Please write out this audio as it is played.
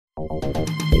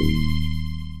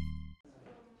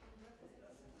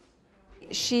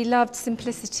She loved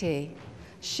simplicity.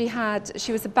 She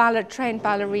was a trained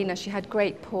ballerina. She had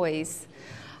great poise,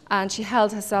 and she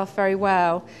held herself very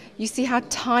well. You see how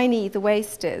tiny the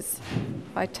waist is.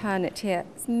 If I turn it here,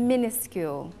 it's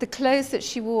minuscule. The clothes that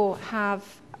she wore have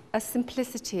a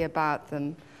simplicity about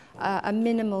them, a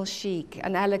minimal chic,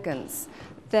 an elegance.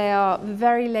 They are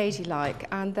very ladylike,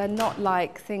 and they're not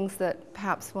like things that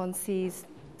perhaps one sees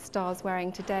stars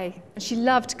wearing today. She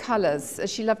loved colours,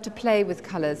 she loved to play with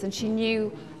colours, and she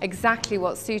knew exactly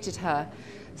what suited her.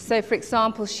 So, for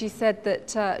example, she said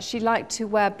that she liked to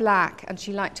wear black, and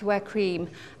she liked to wear cream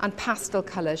and pastel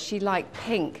colours. She liked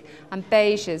pink and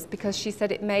beiges because she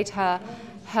said it made her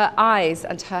eyes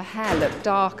and her hair look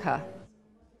darker.